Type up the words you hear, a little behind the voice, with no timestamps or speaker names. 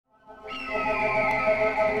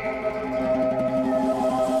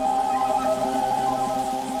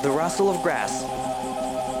rustle of grass,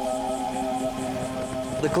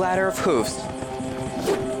 the clatter of hoofs,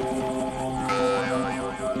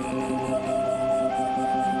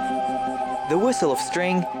 the whistle of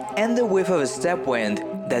string, and the whiff of a step wind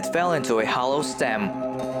that fell into a hollow stem.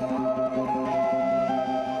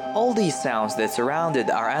 All these sounds that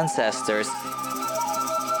surrounded our ancestors.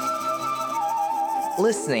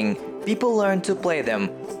 Listening, people learned to play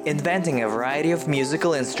them, inventing a variety of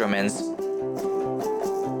musical instruments.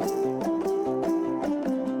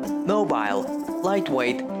 Mobile,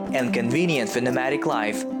 lightweight, and convenient for nomadic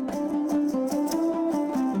life.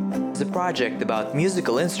 It's a project about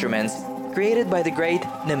musical instruments created by the great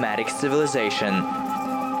nomadic civilization.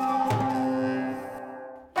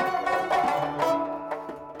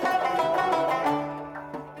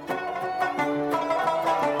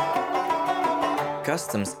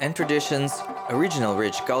 Customs and traditions, original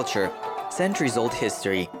rich culture, centuries-old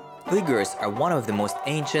history. Uyghurs are one of the most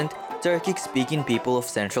ancient Turkic-speaking people of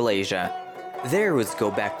Central Asia. Their roots go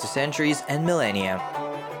back to centuries and millennia.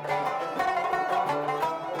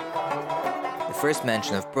 The first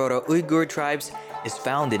mention of Proto-Uyghur tribes is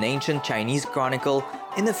found in ancient Chinese chronicle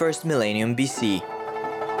in the first millennium BC.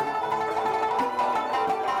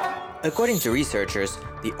 According to researchers,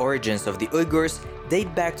 the origins of the Uyghurs date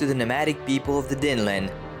back to the nomadic people of the Dinlan,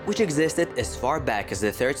 which existed as far back as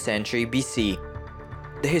the 3rd century BC.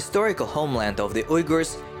 The historical homeland of the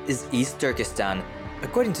Uyghurs is East Turkestan.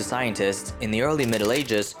 According to scientists, in the early Middle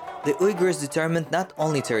Ages, the Uyghurs determined not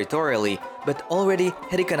only territorially, but already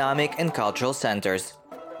had economic and cultural centers.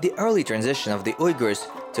 The early transition of the Uyghurs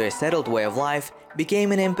to a settled way of life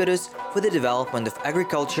became an impetus for the development of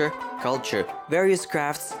agriculture, culture, various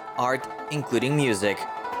crafts, art, including music.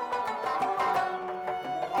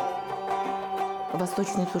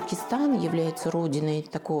 Восточный Туркестан является родиной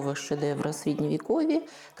такого шедевра средневековья,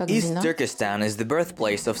 как East Turkestan is the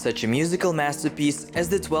birthplace of such a musical masterpiece as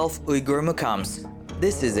the 12 Uyghur mukams.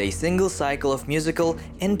 This is a single cycle of musical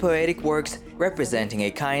and poetic works representing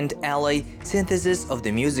a kind, alloy synthesis of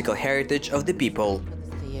the musical heritage of the people.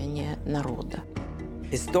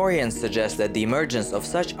 Historians suggest that the emergence of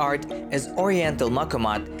such art as Oriental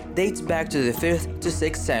mukamat dates back to the 5th to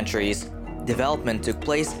 6th centuries. Development took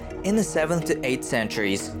place in the 7th to 8th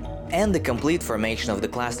centuries, and the complete formation of the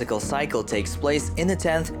classical cycle takes place in the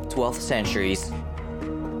 10th, 12th centuries.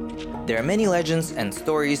 There are many legends and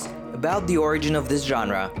stories about the origin of this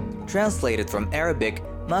genre. Translated from Arabic,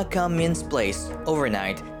 mukam means place,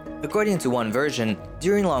 overnight. According to one version,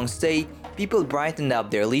 during long stay, people brightened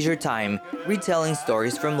up their leisure time, retelling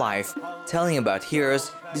stories from life, telling about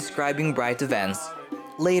heroes, describing bright events.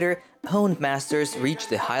 Later, honed masters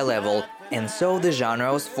reached a high level, and so the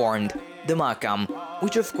genre was formed, the mukam,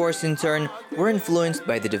 which of course in turn were influenced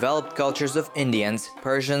by the developed cultures of Indians,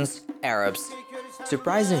 Persians, Arabs.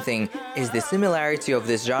 Surprising thing is the similarity of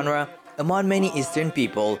this genre among many Eastern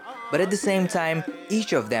people, but at the same time,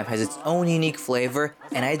 each of them has its own unique flavor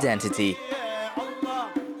and identity.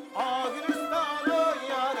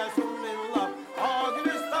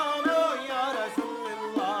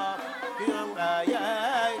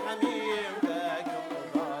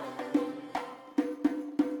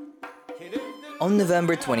 On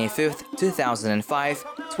November 25, 2005,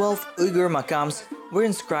 12 Uyghur mukams were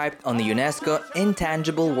inscribed on the UNESCO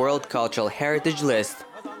Intangible World Cultural Heritage List.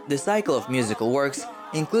 The cycle of musical works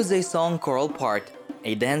includes a song choral part,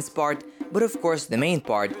 a dance part, but of course the main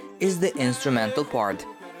part is the instrumental part.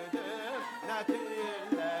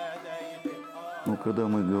 Когда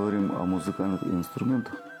мы говорим о музыкальных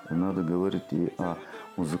инструментах, надо говорить и о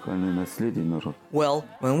музыкальном наследии народа. Well,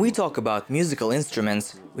 when we talk about musical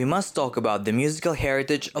instruments, we must talk about the musical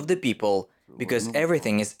heritage of the people, because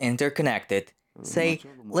everything is interconnected. Say,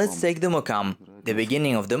 let's take the mukam. The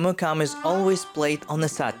beginning of the mukam is always played on the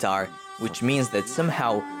sattar, which means that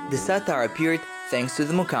somehow the sattar appeared thanks to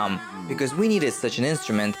the mukam, because we needed such an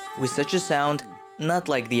instrument with such a sound, not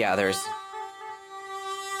like the others.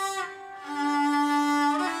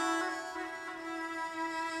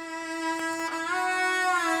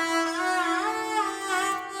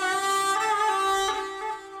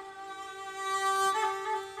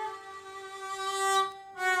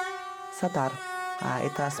 Сатар –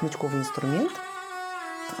 это смычковый инструмент,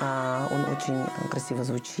 он очень красиво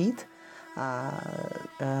звучит.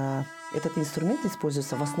 Этот инструмент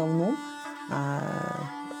используется в основном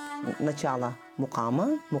начало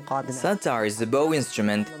мукама. Sattar is a bow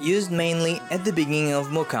instrument used mainly at the beginning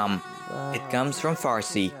of mukam. It comes from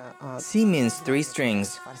Farsi. Si means 3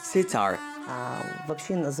 strings, sitar.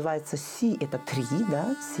 Вообще называется си – это 3,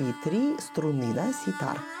 да, си – 3 струны, да,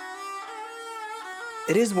 ситар.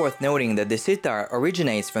 It is worth noting that the sitar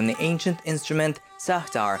originates from the ancient instrument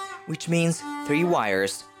Sattar, which means 3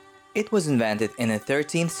 wires. It was invented in the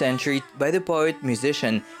 13th century by the poet,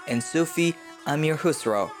 musician, and Sufi Amir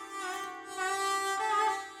Khusro.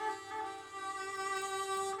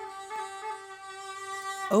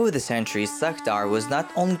 Over the centuries, Sattar was not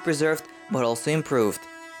only preserved but also improved.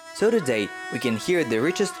 So today, we can hear the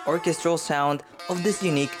richest orchestral sound of this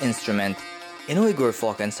unique instrument. In Uyghur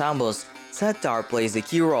folk ensembles, Sattar plays a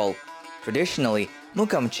key role. Traditionally,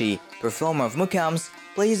 mukamchi, performer of mukams,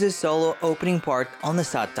 plays a solo opening part on the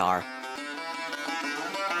Sattar.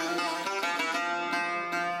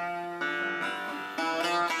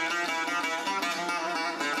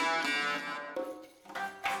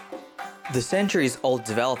 The centuries-old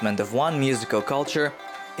development of one musical culture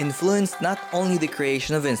influenced not only the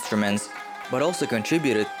creation of instruments, but also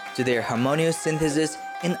contributed to their harmonious synthesis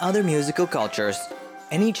in other musical cultures.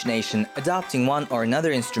 And each nation, adopting one or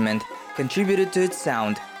another instrument, contributed to its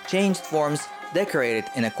sound, changed forms, decorated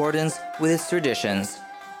in accordance with its traditions.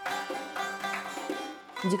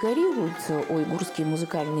 Декорируются уйгурские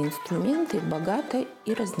музыкальные инструменты богато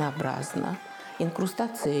и разнообразно.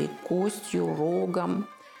 Инкрустацией костью, рогом,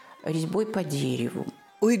 резьбой по дереву.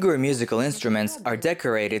 Uyghur musical instruments are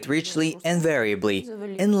decorated richly and variably,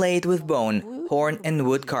 inlaid with bone, horn and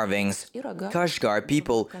wood carvings. Kashgar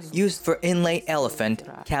people used for inlay elephant,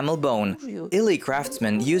 camel bone. Ili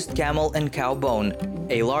craftsmen used camel and cow bone.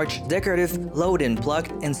 A large decorative, load-in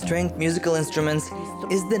plucked and stringed musical instruments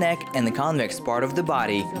is the neck and the convex part of the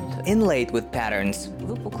body, inlaid with patterns.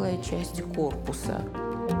 Выпуклая часть корпуса.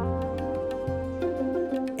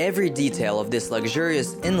 Every detail of this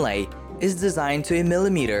luxurious inlay is designed to a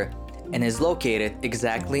millimeter and is located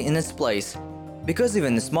exactly in its place, because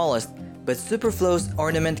even the smallest but superfluous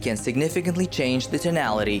ornament can significantly change the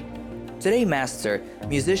tonality. Today master,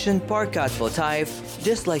 musician Farsi Voltaev,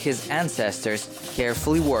 just like his ancestors,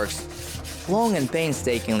 carefully works. Long and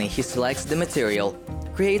painstakingly he selects the material,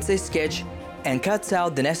 creates a sketch, and cuts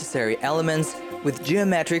out the necessary elements with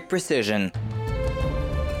geometric precision.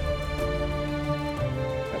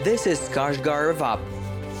 This is Kashgar Ravap,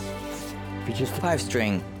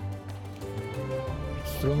 5-string.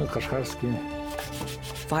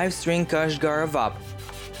 5-string Kashgar Ravap.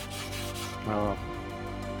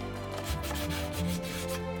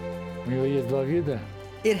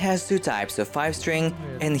 It has 2 types of 5-string,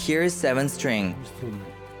 and here is 7-string.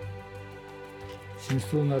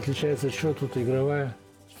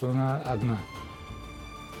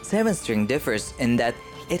 7-string differs in that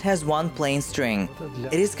it has 1 plain string.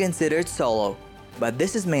 It is considered solo, but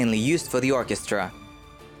this is mainly used for the orchestra.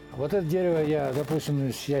 Вот это дерево я,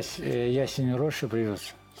 допустим, с ясеневой рощи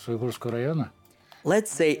привез с Уйгурского района.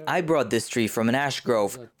 Let's say I brought this tree from an ash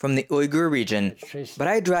grove from the Uyghur region, but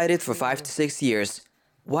I dried it for 5 to 6 years.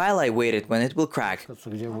 While I waited when it will crack,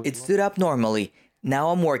 it stood up normally. Now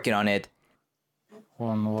I'm working on it.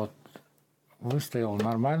 Он вот выстоял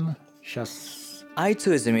нормально. Сейчас I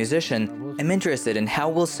too, as a musician, am interested in how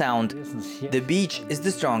it will sound. The beech is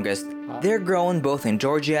the strongest. They're grown both in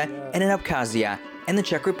Georgia and in Abkhazia and the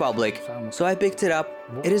Czech Republic, so I picked it up.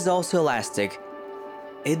 It is also elastic.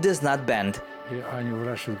 It does not bend. они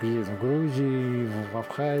выращивают где-то в Грузии, в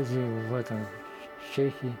Абхазии, в этом, в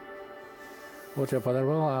Чехии. Вот я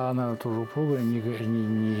подорвал, а она тоже упругая, не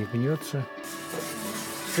гнется.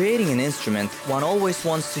 Creating an instrument, one always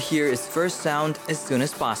wants to hear its first sound as soon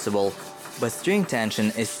as possible. But string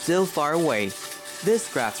tension is still far away. This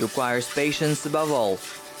craft requires patience above all.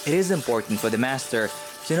 It is important for the master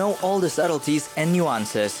to know all the subtleties and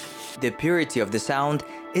nuances. The purity of the sound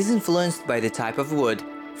is influenced by the type of wood.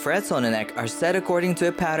 Frets on the neck are set according to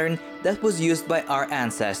a pattern that was used by our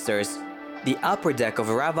ancestors. The upper deck of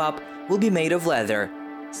a ravap will be made of leather.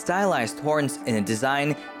 Stylized horns in a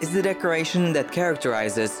design is the decoration that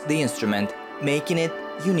characterizes the instrument, making it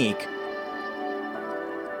unique.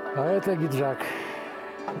 А это гиджак.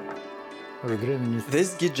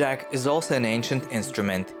 This gidjak is also an ancient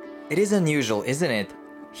instrument. It is unusual, isn't it?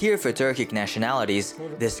 Here for Turkic nationalities,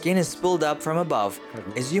 the skin is pulled up from above.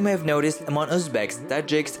 As you may have noticed among Uzbeks,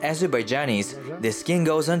 Tajiks, Azerbaijanis, the skin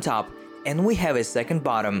goes on top, and we have a second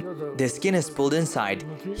bottom. The skin is pulled inside,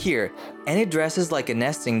 here, and it dresses like a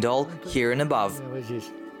nesting doll here and above.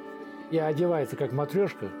 И одевается как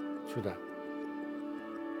матрешка сюда.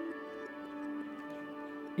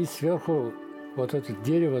 И сверху вот это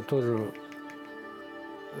дерево тоже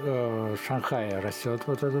Шанхая растет.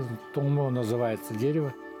 Вот это тунмо называется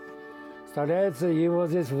дерево. Вставляется и вот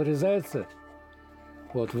здесь вырезается.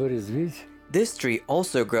 Вот вырез, видите? This tree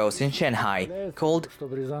also grows in Shanghai, called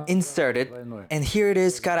inserted, and here it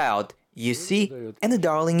is cut out, You see, and the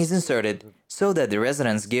darling is inserted, so that the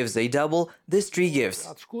resonance gives a double these three gives.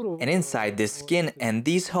 And inside this skin and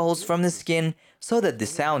these holes from the skin, so that the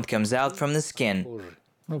sound comes out from the skin.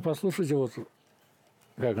 Ну, послушайте, вот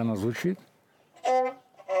как она звучит.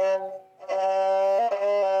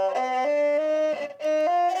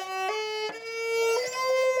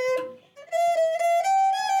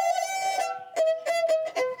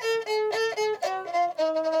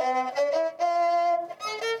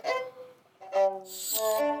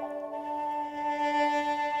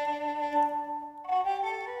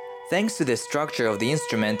 Thanks to the structure of the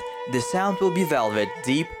instrument, the sound will be velvet,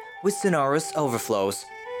 deep, with sonorous overflows.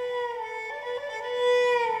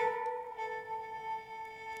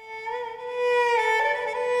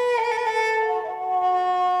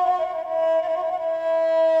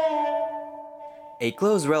 A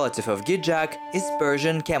close relative of gijak is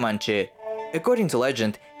Persian kemanchi. According to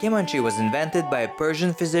legend, kemanchi was invented by a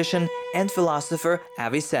Persian physician and philosopher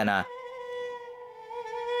Avicenna.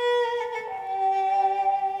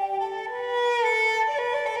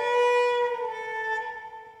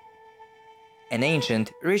 An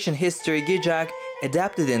ancient, rich in history gijak,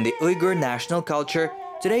 adapted in the Uyghur national culture,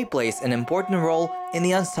 today plays an important role in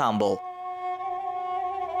the ensemble.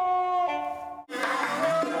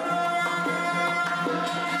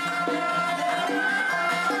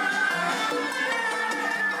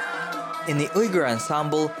 In the Uyghur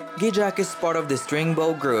ensemble, gijak is part of the string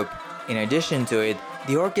bow group. In addition to it,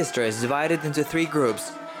 the orchestra is divided into three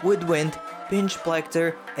groups: woodwind, pinch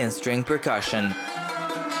plecter, and string percussion.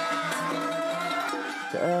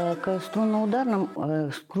 К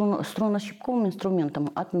струнно-щипковым инструментам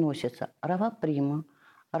относятся раваприма,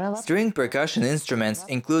 String percussion instruments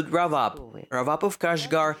include ravap, ravap of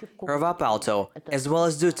Kashgar, ravap alto, as well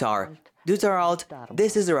as dutar. Dutar alt,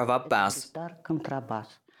 this is a ravap bass. контрабас.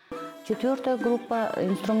 Четвертая группа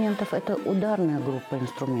инструментов – это ударная группа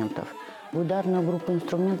инструментов. В ударную группу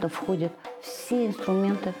инструментов входят все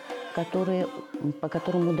инструменты, по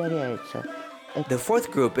которым ударяется. The fourth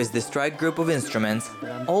group is the strike group of instruments.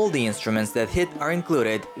 All the instruments that hit are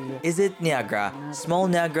included. Is it nyagra, small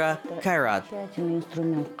nyagra, kairat? Замечательный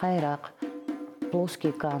инструмент кайрак,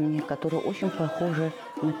 плоские камни, которые очень похожи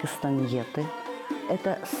на кастаньеты.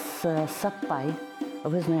 Это сапай,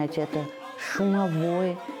 вы знаете, это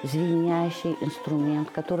шумовой, звенящий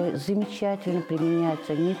инструмент, который замечательно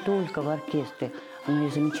применяется не только в оркестре, но и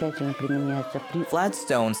замечательно применяется при... Flat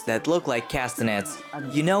stones that look like castanets.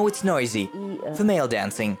 You know it's noisy. For male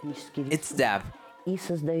dancing. It's dap. И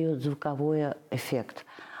создает звуковой эффект.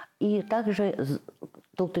 И также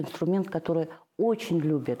тот инструмент, который очень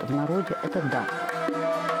любят в народе, это дап.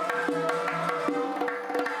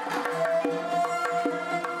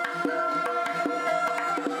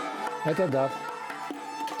 Это дап.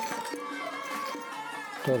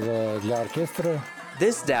 Тоже для оркестра.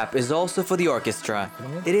 This dap is also for the orchestra.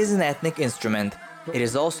 It is an ethnic instrument. It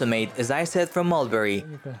is also made, as I said, from mulberry.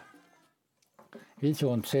 Видите,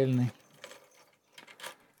 он цельный.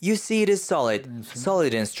 You see, it is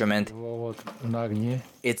solid instrument. Вот на огне.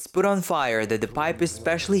 It's put on fire that the pipe is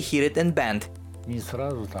specially heated and bent. Не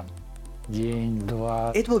сразу там. День,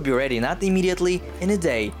 два. It will be ready not immediately, in a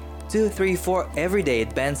day. 2, 3, 4, every day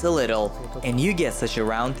it bends a little, and you get such a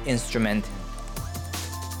round instrument.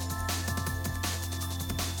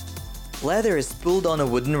 Leather is pulled on a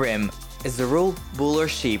wooden rim, as a rule, bull or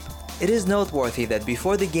sheep. It is noteworthy that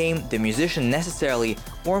before the game, the musician necessarily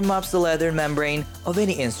warms up the leather membrane of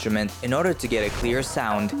any instrument in order to get a clear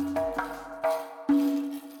sound.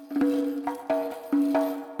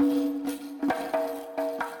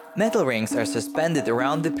 Metal rings are suspended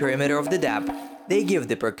around the perimeter of the dap. They give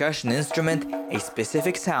the percussion instrument a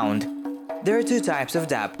specific sound. There are two types of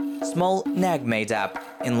dap: small nagme dap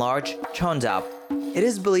and large chondap. It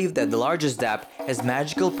is believed that the largest dap has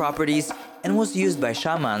magical properties and was used by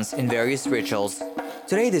shamans in various rituals.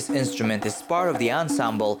 Today this instrument is part of the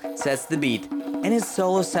ensemble, sets the beat, and its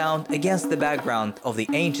solo sound against the background of the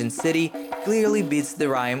ancient city clearly beats the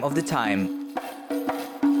rhyme of the time.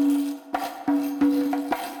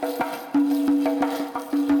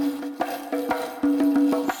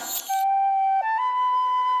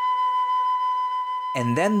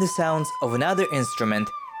 And then the sounds of another instrument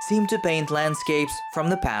seem to paint landscapes from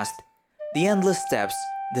the past. The endless steppes,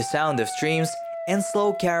 the sound of streams, and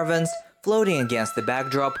slow caravans floating against the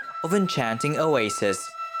backdrop of enchanting oasis.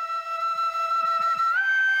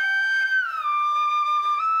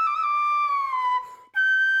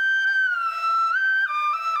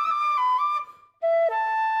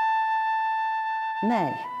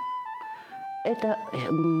 Ней – это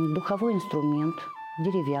духовой инструмент,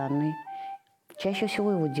 деревянный. Чаще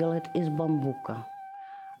всего его делают из бамбука.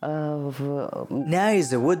 Nai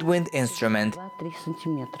is a woodwind instrument. 2-3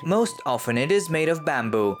 сантиметра. Most often it is made of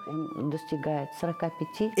bamboo. Он достигает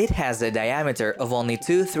 45. It has a diameter of only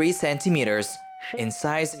 2-3 centimeters. In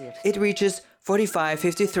size, it reaches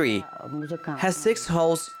 45-53. Has 6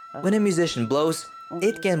 holes. When a musician blows,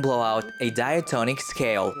 it can blow out a diatonic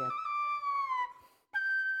scale.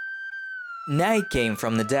 Nai came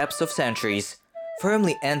from the depths of centuries,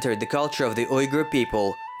 firmly entered the culture of the Uyghur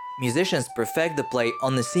people. Musicians perfect the play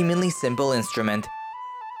on the seemingly simple instrument.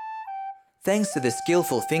 Thanks to the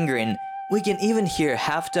skillful fingering, we can even hear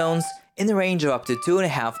half tones in the range of up to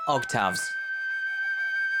 2.5 octaves.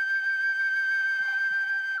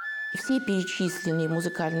 Все перечисленные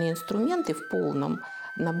музыкальные инструменты в полном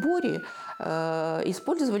наборе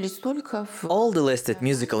использовались только в... All the listed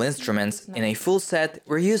musical instruments in a full set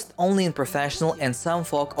were used only in professional and some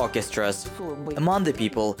folk orchestras. Among the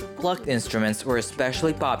people, plucked instruments were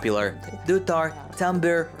especially popular: dutar,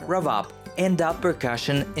 tambur, ravab, and dub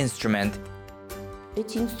percussion instrument.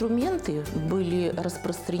 Эти инструменты были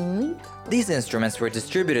распространены. These instruments were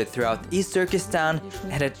distributed throughout East Turkestan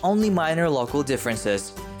and had only minor local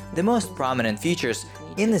differences. The most prominent features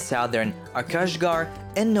in the southern are Kashgar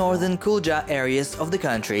and northern Kulja areas of the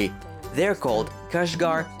country. They're called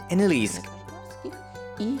Kashgar and Ilisk.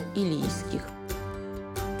 И илийских.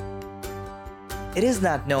 It is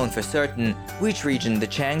not known for certain which region the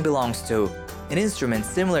Chang belongs to. An instrument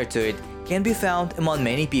similar to it can be found among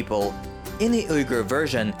many people. In the Uyghur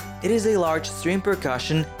version, it is a large string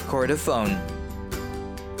percussion chordophone.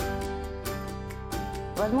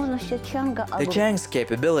 The Chang's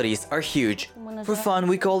capabilities are huge. For fun,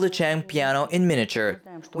 we call the Chang piano in miniature.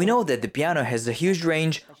 We know that the piano has a huge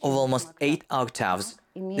range of almost 8 octaves.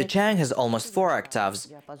 The Chang has almost 4 octaves,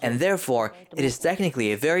 and therefore it is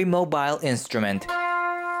technically a very mobile instrument.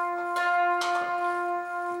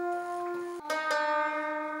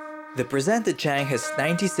 The presented Chang has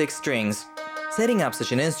 96 strings. Setting up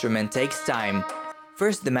such an instrument takes time.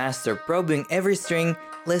 First, the master, probing every string,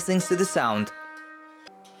 listens to the sound.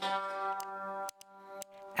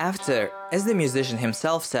 After, as the musician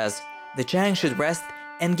himself says, the Chang should rest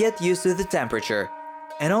and get used to the temperature,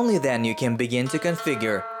 and only then you can begin to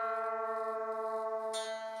configure.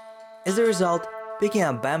 As a result, picking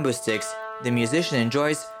up bamboo sticks, the musician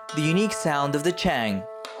enjoys the unique sound of the Chang.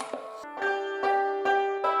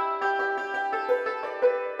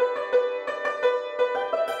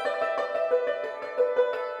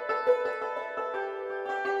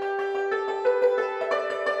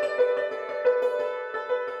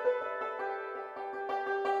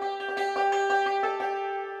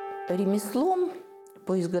 Ремеслом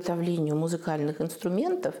по изготовлению музыкальных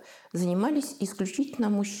инструментов занимались исключительно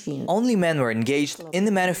мужчины. Only men were engaged in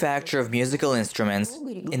the manufacture of musical instruments.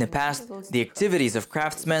 In the past, the activities of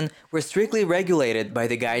craftsmen were strictly regulated by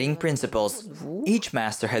the guiding principles. Each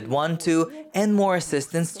master had 1, 2, and more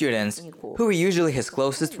assistant students, who were usually his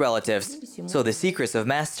closest relatives, so the secrets of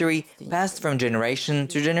mastery passed from generation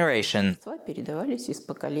to generation. Передавались из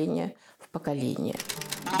поколения в поколение.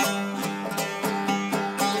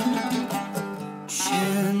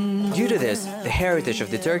 Due to this, the heritage of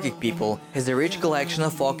the Turkic people has a rich collection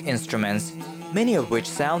of folk instruments, many of which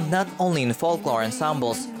sound not only in folklore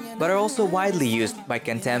ensembles, but are also widely used by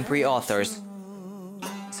contemporary authors.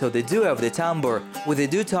 So the duo of the tambur with the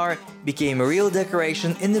dutar became a real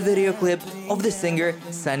decoration in the video clip of the singer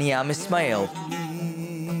Saniyam Ismail.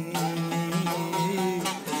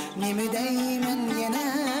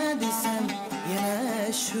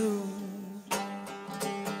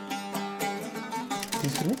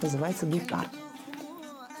 Инструмент называется гитар.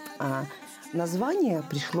 Название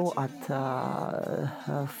пришло от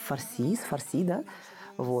фарси, с фарси, да?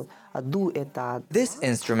 Вот. Ду это... This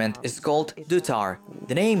instrument is called dutar.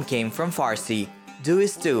 The name came from Farsi. Du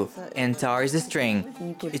is two, and tar is a string.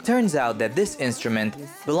 It turns out that this instrument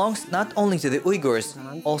belongs not only to the Uyghurs,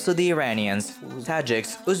 also the Iranians,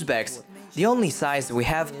 Tajiks, Uzbeks. The only size we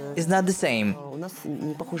have is not the same. У нас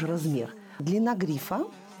не похожий размер. Длина грифа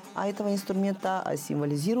этого инструмента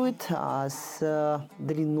символизирует с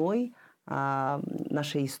длиной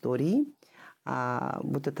нашей истории,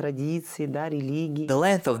 вот традиции, да, религии. The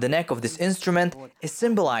length of the neck of this instrument is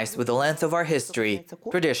symbolized with the length of our history,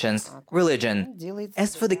 traditions, religion.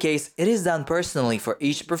 As for the case, it is done personally for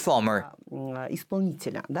each performer.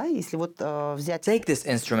 Исполнителя, да, если вот взять... Take this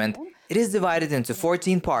instrument, it is divided into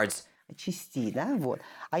 14 parts. части, да, вот.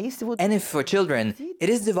 А если вот... And if for children, it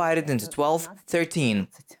is divided into 12, 13.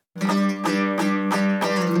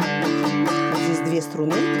 Здесь две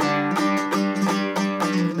струны.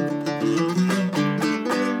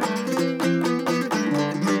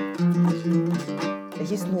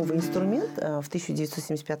 Есть новый инструмент в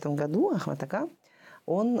 1975 году Ахмад Ака,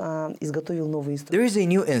 он изготовил новый инструмент. There is a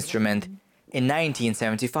new instrument. In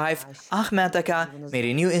 1975, Ahmed Aka made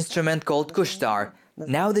a new instrument called kushtar.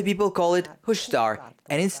 Now the people call it hushtar,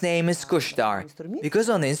 and its name is kushtar, because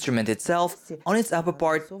on the instrument itself, on its upper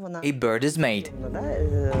part, a bird is made.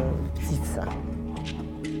 Птица.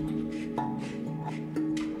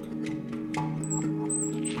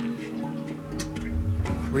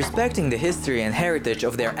 Respecting the history and heritage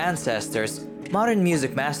of their ancestors, modern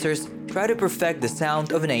music masters try to perfect the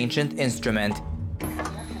sound of an ancient instrument.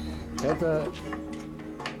 Это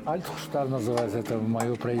альт-хуштар называется, это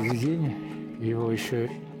мое произведение. Его еще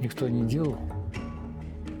никто не делал.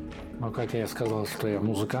 Но, как я сказал, что я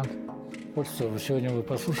музыкант. Хочется, сегодня вы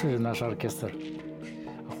послушали наш оркестр.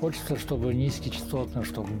 Хочется, чтобы низкочастотно,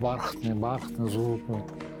 чтобы бархатный звук.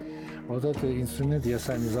 Вот этот инструмент я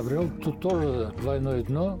сам изобрел. Тут тоже двойное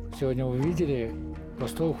дно. Сегодня вы видели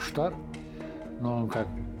простой хуштар, но он как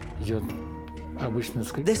идет обычный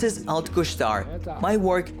скрип. This is alt kushtar. My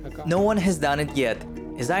work, no one has done it yet.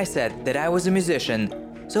 As I said that I was a musician,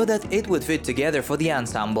 so that it would fit together for the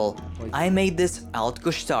ensemble. I made this alt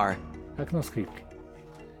kushtar. Как на скрипке.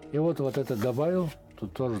 И вот это добавил.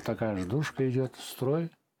 Тут тоже такая же душка идет, строй,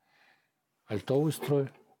 альтовый строй.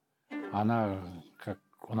 Она как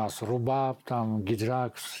у нас рубаб, там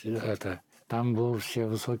гиджак, там были все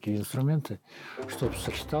высокие инструменты, чтобы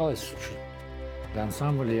сочеталось чуть-чуть. Для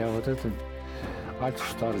ансамбля я вот этот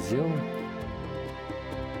альт-хуштар сделал.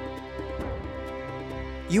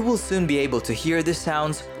 You will soon be able to hear the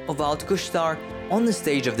sounds of alt kushtar on the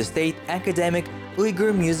stage of the State Academic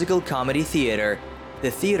Uyghur Musical Comedy Theater.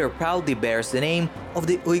 The theater proudly bears the name of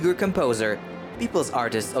the Uyghur composer, people's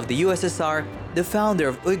artist of the USSR, the founder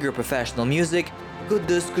of Uyghur professional music,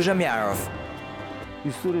 Kudus Kujamyarov.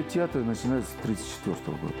 История театра начинается с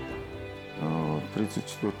 1934 года. В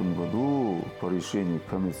 1934 году по решению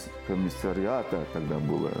комиссариата тогда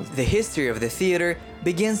было. The history of the theater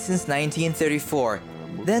begins since 1934.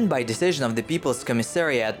 Then, by decision of the People's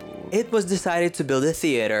Commissariat, it was decided to build a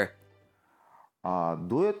theater. А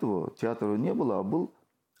до этого театра не было, а был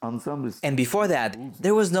ансамбль. And before that,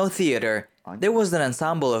 there was no theater. There was an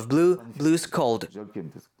ensemble of blues called.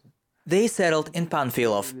 They settled in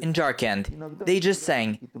Panfilov, in Jarkand. They just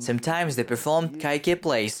sang. Sometimes they performed kaike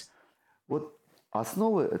plays. Вот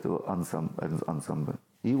основа этого ансамбля.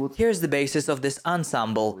 Here's the basis of this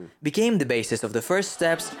ensemble, became the basis of the first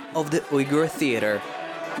steps of the Uyghur theater.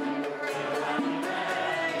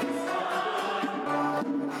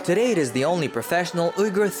 Today it is the only professional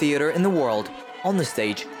Uyghur theater in the world. On the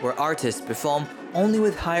stage, where artists perform only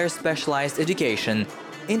with higher specialized education,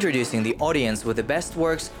 introducing the audience with the best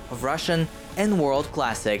works of Russian and world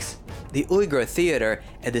classics. The Uyghur theater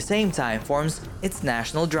at the same time forms its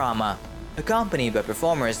national drama, accompanied by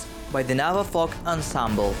performers by the Nava Folk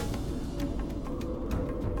Ensemble.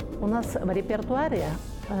 У нас в репертуаре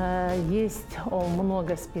есть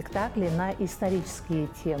много спектаклей на исторические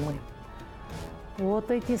темы.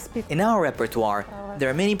 In our repertoire, there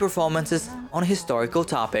are many performances on historical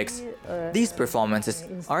topics. These performances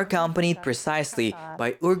are accompanied precisely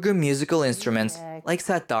by Uyghur musical instruments like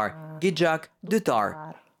Sattar, Gijak,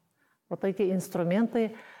 Dutar. Вот эти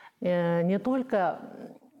инструменты не только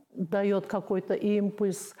дают какой-то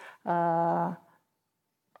импульс,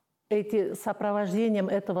 сопровождением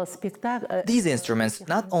этого спектакля. These instruments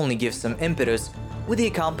not only give some impetus, with the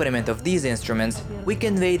accompaniment of these instruments, we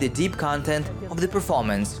convey the deep content of the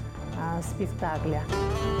performance. Спектакля.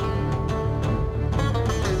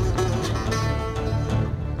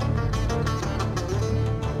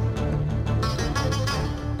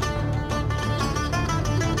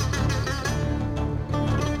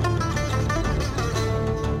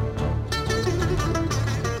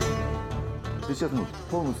 Сейчас мы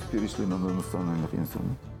полностью перешли на национальных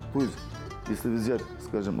инструментов. То есть, если взять,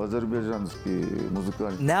 скажем, азербайджанские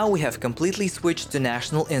музыкальные... Now we have completely switched to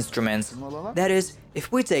national instruments. That is,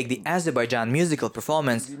 if we take the Azerbaijan musical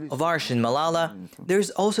performance of Arshin Malala, there's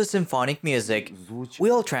also symphonic music. We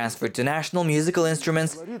all transferred to national musical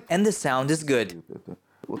instruments, and the sound is good.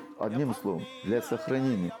 Вот одним словом, для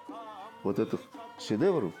сохранения вот этих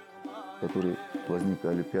шедевров, которые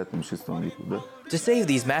возникали в 5-6 веке, да? To save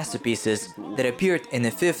these masterpieces that appeared in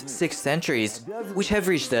the 5th, 6th centuries, which have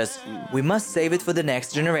reached us, we must save it for the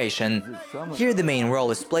next generation. Here the main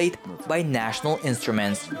role is played by national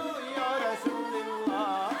instruments.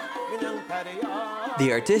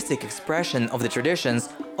 The artistic expression of the traditions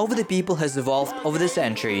of the people has evolved over the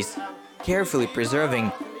centuries. Carefully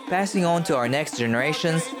preserving, passing on to our next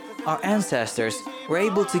generations, our ancestors were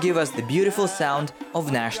able to give us the beautiful sound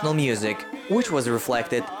of national music, which was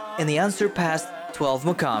reflected in the unsurpassed 12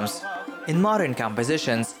 mukams. in modern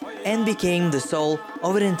compositions and became the soul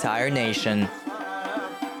of an entire nation.